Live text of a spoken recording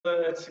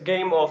It's a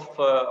game of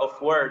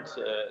words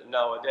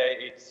nowadays.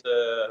 It's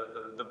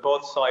the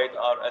both sides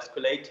are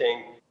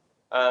escalating,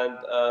 and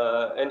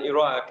in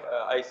Iraq,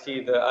 I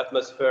see the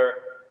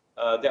atmosphere.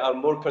 They are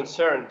more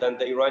concerned than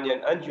the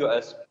Iranian and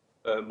U.S.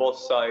 Both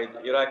sides.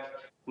 Iraq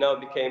now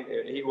became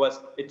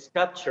it's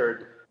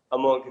captured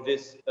among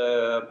this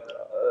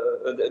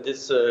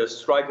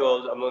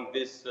struggle, among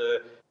this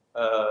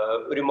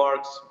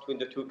remarks between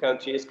the two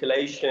countries,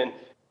 escalation.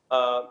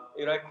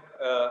 Iraq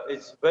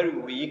is very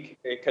weak.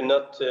 It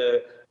cannot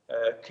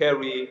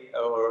carry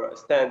or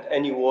stand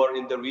any war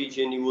in the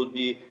region. It will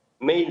be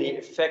mainly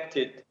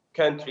affected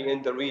country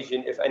in the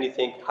region if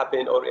anything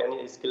happen or any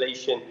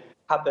escalation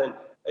happen.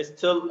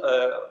 Still,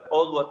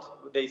 all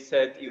what they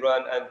said,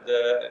 Iran and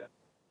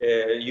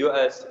the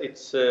U.S.,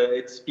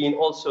 it's been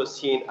also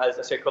seen as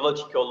a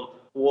psychological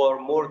war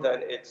more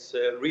than it's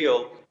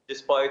real,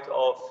 despite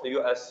of the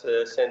U.S.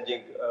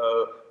 Sending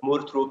more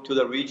troops to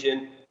the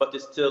region, but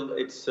still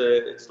it's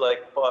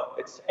like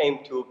it's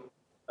aimed to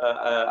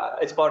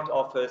it's part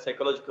of a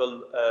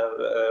psychological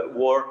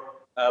war,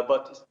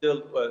 but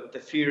still the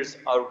fears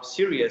are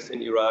serious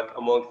in Iraq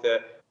among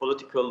the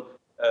political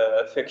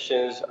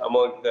factions,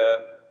 among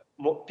the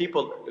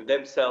people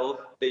themselves.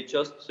 They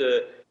just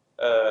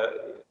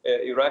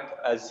Iraq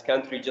as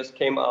country just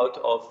came out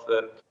of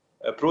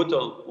a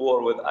brutal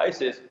war with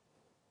ISIS.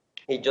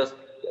 He just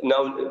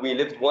now we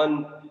lived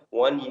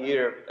one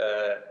year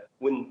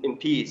in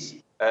peace,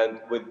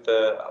 and with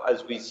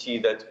as we see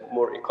that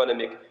more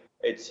economic,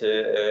 it's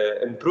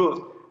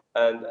improved.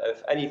 And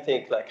if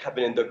anything like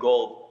happen in the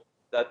Gulf,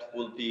 that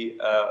will be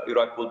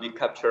Iraq will be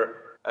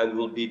captured and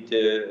will be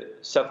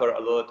suffer a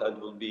lot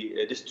and will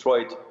be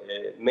destroyed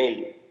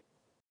mainly.